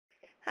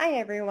Hi,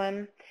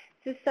 everyone.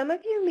 So some of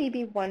you may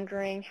be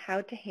wondering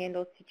how to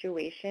handle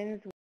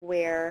situations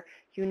where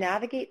you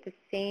navigate the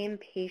same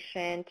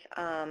patient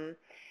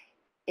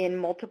in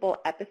multiple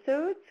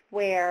episodes,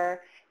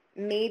 where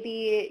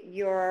maybe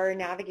your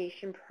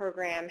navigation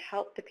program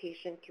helped the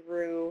patient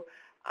through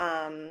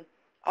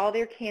all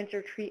their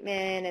cancer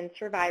treatment and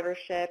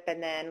survivorship,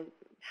 and then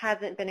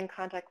hasn't been in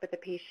contact with the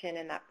patient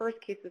and that first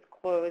case is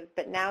closed,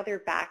 but now they're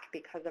back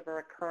because of a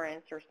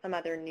recurrence or some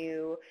other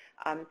new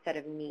set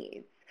of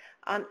needs.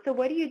 So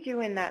what do you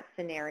do in that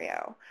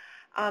scenario?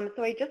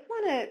 So I just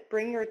want to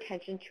bring your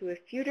attention to a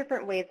few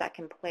different ways that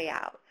can play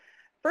out.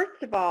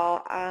 First of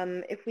all,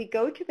 if we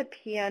go to the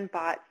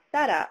PNBot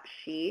setup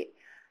sheet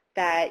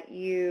that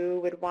you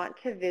would want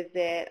to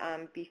visit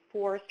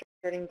before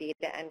starting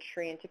data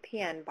entry into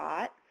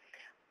PNBot,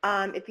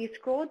 if you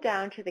scroll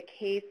down to the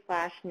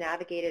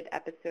case/navigated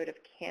episode of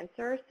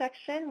cancer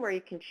section where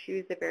you can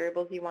choose the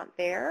variables you want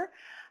there,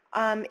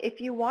 if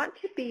you want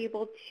to be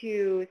able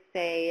to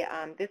say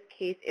this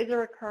case is a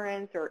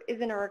recurrence or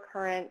isn't a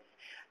recurrence,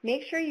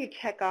 make sure you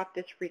check off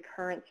this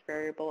recurrence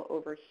variable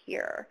over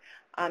here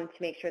to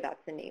make sure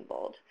that's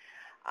enabled.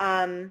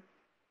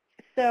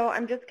 So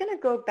I'm just going to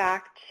go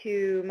back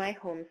to my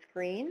home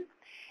screen,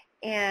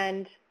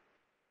 and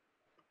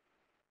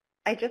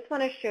I just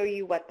want to show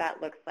you what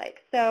that looks like.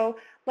 So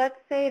let's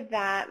say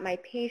that my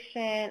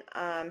patient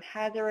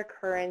has a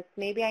recurrence.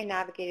 Maybe I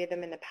navigated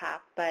them in the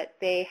past, but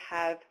they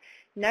have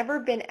never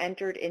been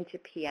entered into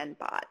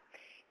PNBot.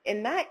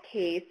 In that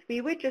case,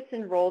 we would just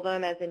enroll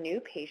them as a new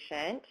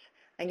patient.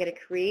 I'm going to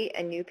create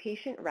a new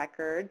patient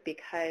record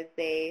because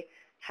they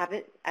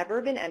haven't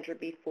ever been entered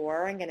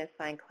before. I'm going to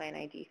assign client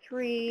ID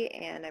 3,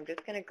 and I'm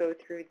just going to go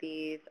through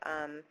these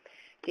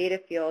data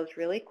fields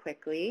really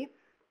quickly.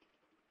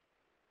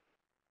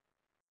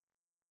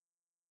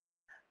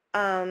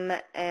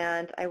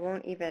 And I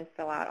won't even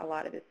fill out a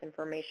lot of this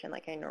information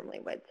like I normally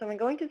would. So I'm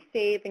going to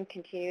save and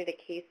continue the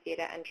case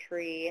data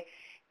entry,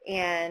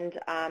 and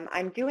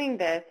I'm doing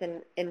this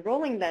and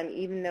enrolling them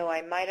even though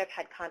I might have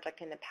had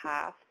contact in the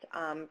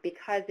past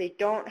because they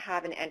don't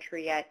have an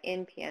entry yet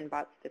in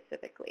PNBot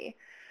specifically.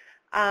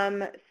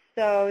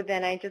 So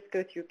then I just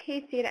go through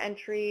case data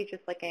entry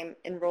just like I'm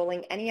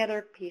enrolling any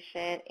other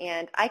patient,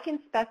 and I can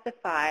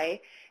specify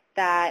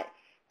that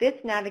this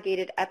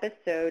navigated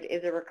episode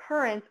is a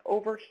recurrence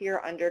over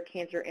here under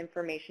cancer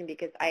information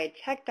because I had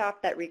checked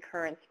off that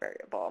recurrence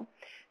variable.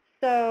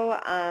 So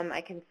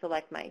I can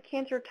select my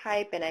cancer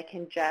type, and I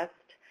can just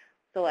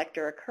select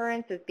a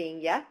recurrence as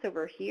being yes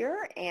over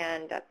here,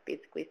 and that's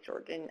basically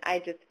stored. And I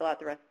just fill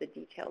out the rest of the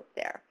details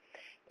there.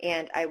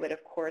 And I would,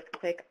 of course,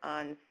 click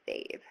on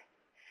Save.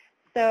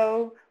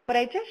 So what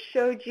I just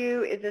showed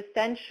you is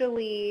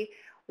essentially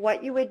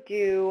what you would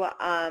do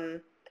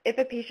if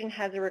a patient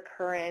has a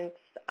recurrence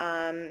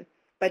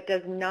but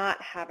does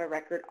not have a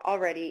record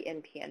already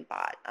in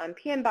PNBot.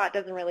 PNBot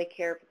doesn't really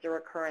care if it's a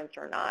recurrence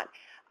or not.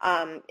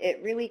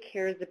 It really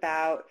cares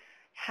about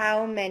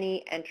how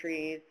many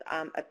entries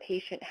a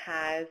patient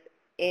has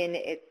in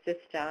its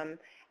system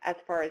as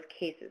far as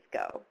cases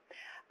go.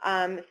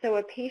 So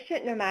a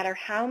patient, no matter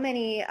how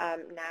many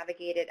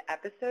navigated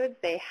episodes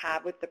they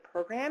have with the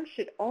program,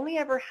 should only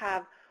ever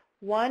have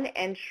one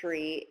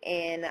entry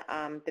in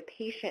the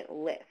patient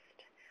list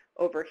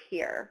over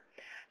here.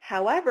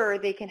 However,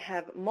 they can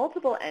have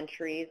multiple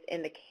entries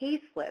in the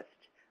case list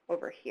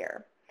over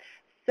here.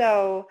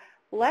 So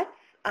let's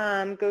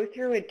go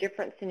through a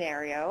different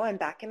scenario. I'm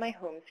back in my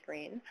home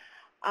screen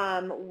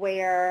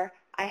where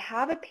I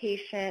have a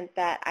patient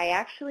that I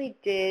actually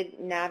did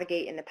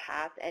navigate in the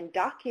past and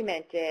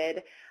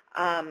documented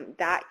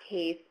that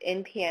case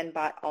in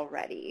PNBot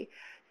already.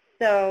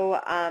 So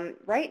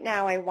right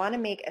now I want to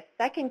make a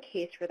second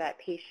case for that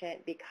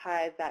patient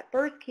because that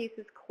first case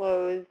is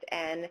closed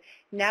and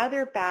now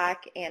they're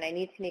back and I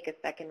need to make a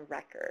second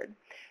record.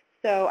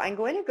 So I'm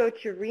going to go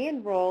to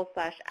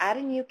re-enroll/add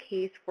a new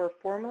case for a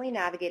formerly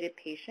navigated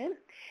patient,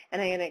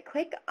 and I'm going to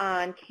click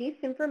on case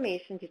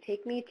information to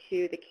take me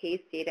to the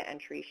case data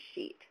entry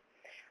sheet.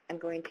 I'm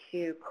going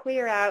to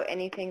clear out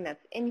anything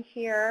that's in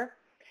here,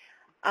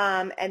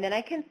 and then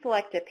I can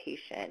select a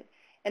patient.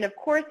 And of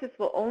course, this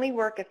will only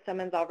work if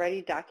someone's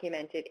already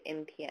documented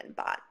in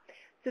PNBot.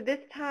 So this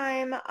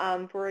time,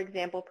 for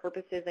example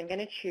purposes, I'm going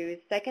to choose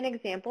second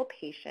example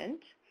patient.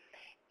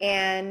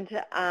 And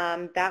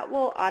that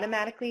will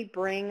automatically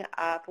bring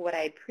up what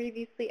I had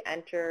previously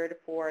entered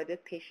for this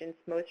patient's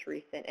most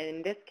recent, and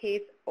in this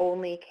case,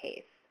 only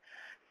case.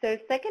 So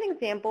second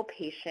example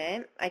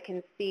patient, I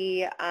can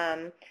see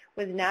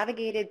was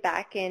navigated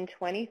back in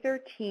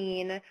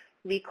 2013.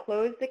 We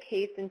closed the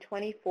case in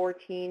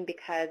 2014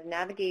 because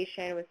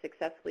navigation was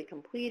successfully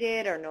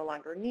completed or no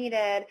longer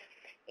needed.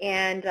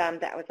 And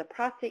that was a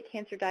prostate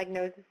cancer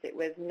diagnosis. It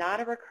was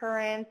not a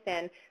recurrence,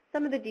 and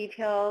some of the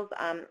details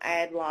I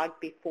had logged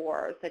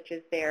before, such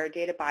as their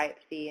date of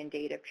biopsy and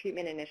date of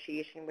treatment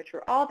initiation, which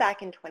were all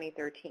back in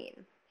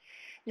 2013.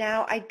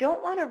 Now, I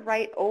don't want to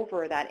write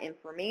over that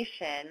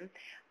information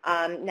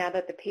now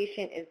that the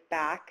patient is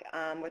back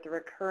with a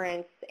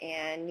recurrence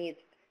and needs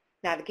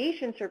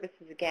navigation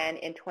services again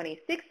in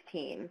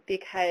 2016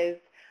 because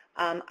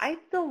I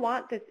still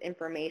want this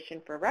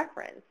information for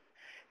reference.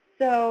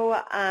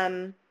 So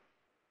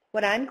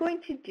what I'm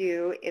going to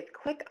do is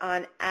click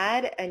on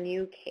Add a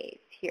New Case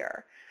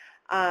here.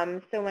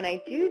 So when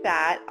I do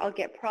that, I'll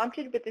get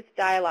prompted with this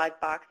dialog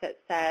box that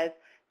says,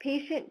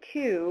 Patient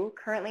 2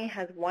 currently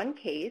has one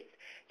case.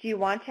 Do you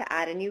want to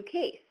add a new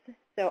case?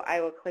 So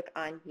I will click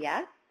on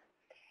Yes.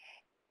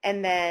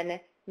 And then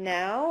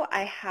now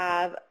I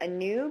have a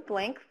new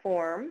blank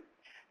form.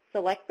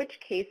 Select which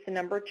case. The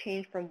number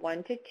changed from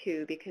 1 to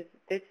 2 because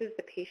this is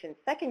the patient's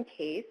second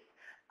case.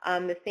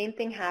 The same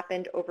thing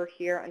happened over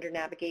here under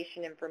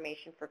navigation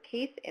information for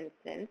case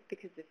instance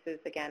because this is,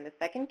 again, the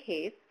second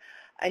case.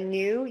 A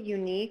new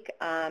unique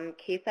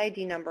case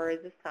ID number is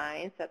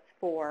assigned, so that's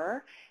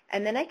 4.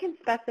 And then I can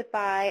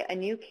specify a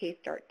new case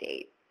start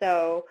date.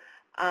 So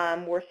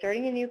we're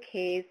starting a new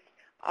case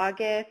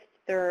August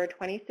 3rd,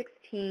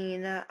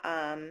 2016.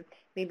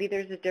 Maybe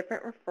there's a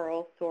different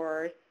referral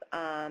source,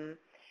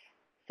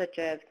 such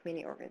as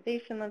community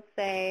organization, let's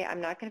say.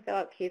 I'm not going to fill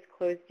out case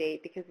close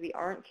date because we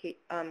aren't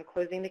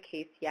closing the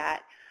case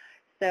yet.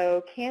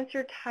 So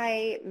cancer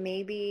type,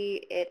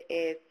 maybe it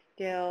is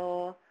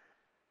still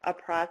a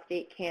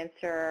prostate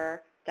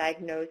cancer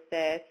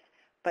diagnosis,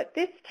 but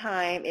this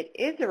time it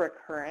is a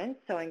recurrence,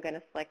 so I'm going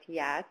to select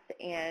yes.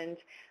 And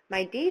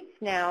my dates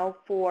now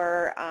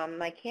for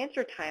my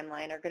cancer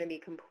timeline are going to be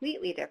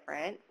completely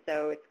different,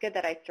 so it's good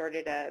that I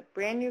started a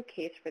brand new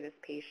case for this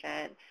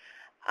patient.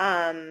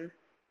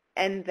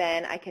 And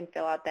then I can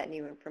fill out that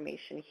new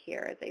information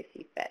here as I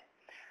see fit.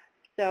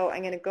 So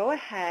I'm going to go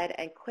ahead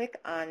and click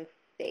on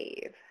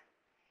Save,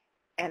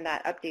 and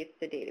that updates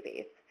the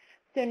database.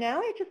 So now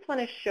I just want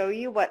to show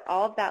you what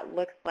all of that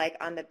looks like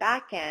on the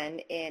back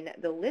end in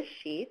the list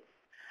sheets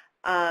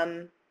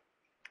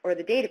or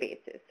the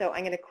databases. So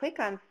I'm going to click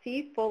on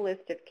See Full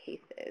List of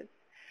Cases.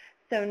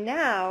 So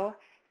now,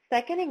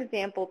 second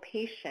example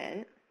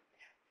patient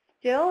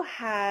still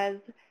has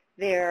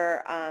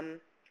their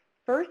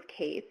first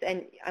case,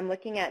 and I'm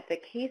looking at the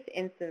case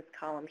instance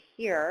column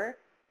here.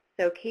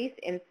 So case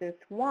instance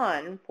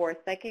 1 for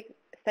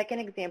second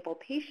example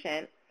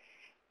patient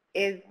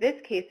is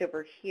this case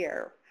over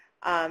here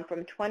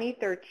from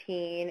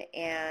 2013,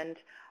 and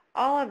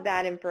all of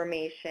that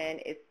information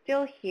is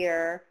still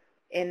here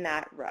in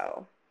that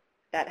row.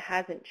 That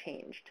hasn't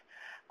changed.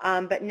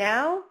 But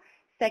now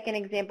second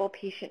example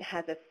patient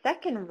has a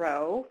second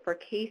row for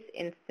case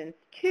instance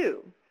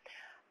 2.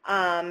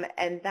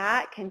 And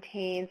that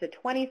contains the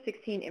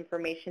 2016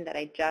 information that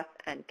I just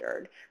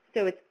entered.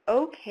 So it's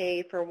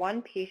okay for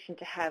one patient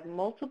to have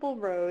multiple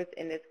rows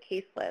in this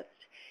case list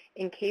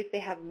in case they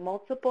have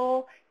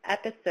multiple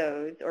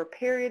episodes or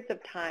periods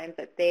of time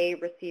that they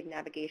receive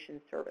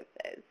navigation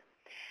services.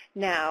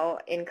 Now,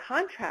 in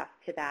contrast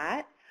to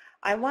that,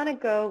 I want to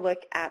go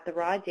look at the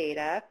raw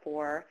data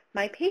for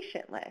my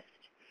patient list.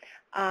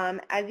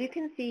 As you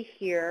can see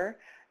here,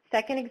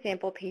 second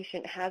example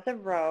patient has a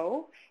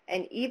row,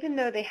 and even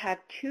though they have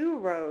 2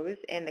 rows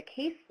in the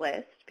case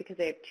list, because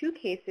they have 2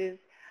 cases,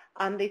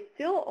 they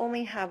still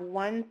only have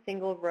 1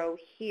 single row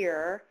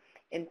here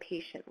in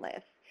patient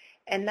list.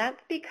 And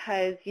that's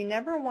because you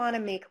never want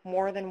to make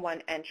more than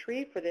 1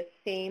 entry for the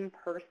same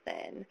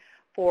person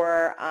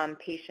for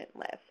patient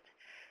list.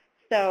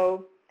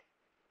 So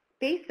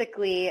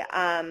basically,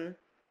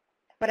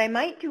 what I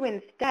might do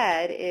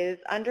instead is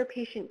under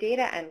patient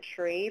data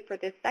entry for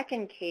this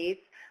second case,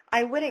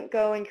 I wouldn't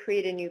go and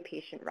create a new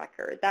patient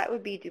record. That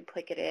would be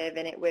duplicative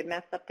and it would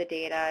mess up the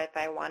data if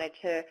I wanted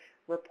to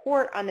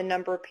report on the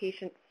number of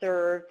patients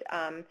served.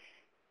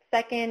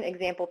 Second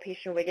example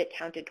patient would get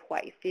counted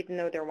twice, even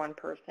though they're 1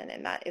 person,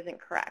 and that isn't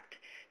correct.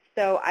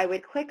 So I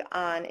would click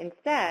on,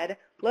 instead,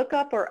 look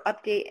up or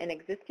update an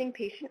existing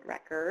patient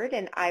record,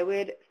 and I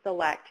would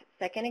select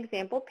second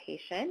example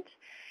patient.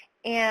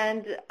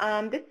 And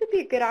this would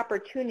be a good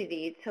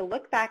opportunity to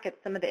look back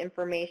at some of the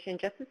information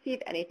just to see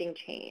if anything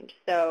changed.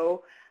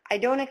 So I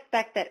don't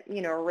expect that,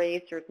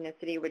 race or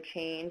ethnicity would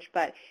change,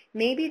 but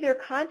maybe their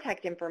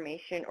contact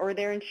information or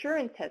their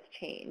insurance has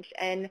changed.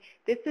 And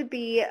this would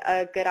be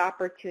a good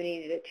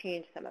opportunity to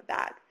change some of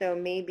that. So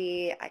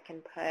maybe I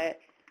can put,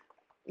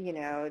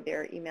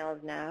 their email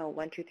is now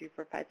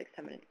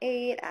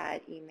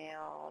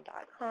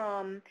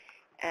 123456788@gmail.com.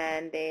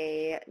 And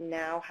they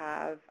now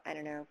have,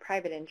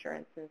 private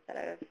insurance instead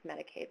of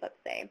Medicaid,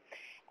 let's say.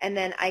 And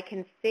then I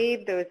can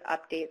save those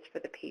updates for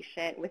the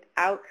patient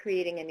without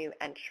creating a new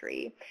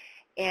entry.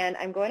 And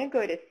I'm going to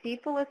go to See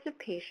Full List of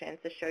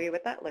Patients to show you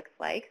what that looks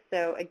like.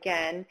 So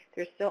again,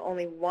 there's still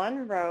only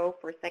 1 row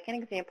for second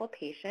example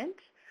patient.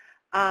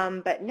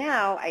 But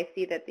now I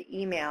see that the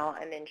email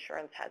and the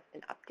insurance has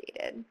been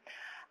updated.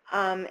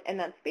 And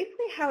that's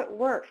basically how it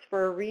works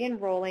for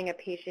re-enrolling a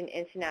patient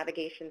into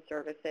navigation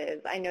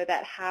services. I know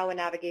that how a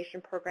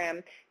navigation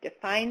program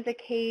defines a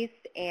case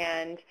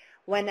and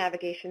when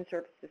navigation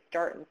services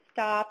start and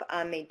stop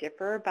may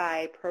differ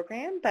by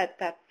program, but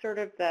that's sort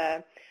of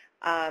the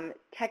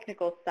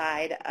technical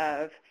side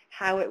of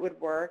how it would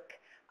work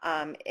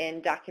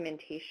in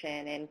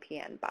documentation in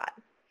PNBot.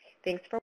 Thanks for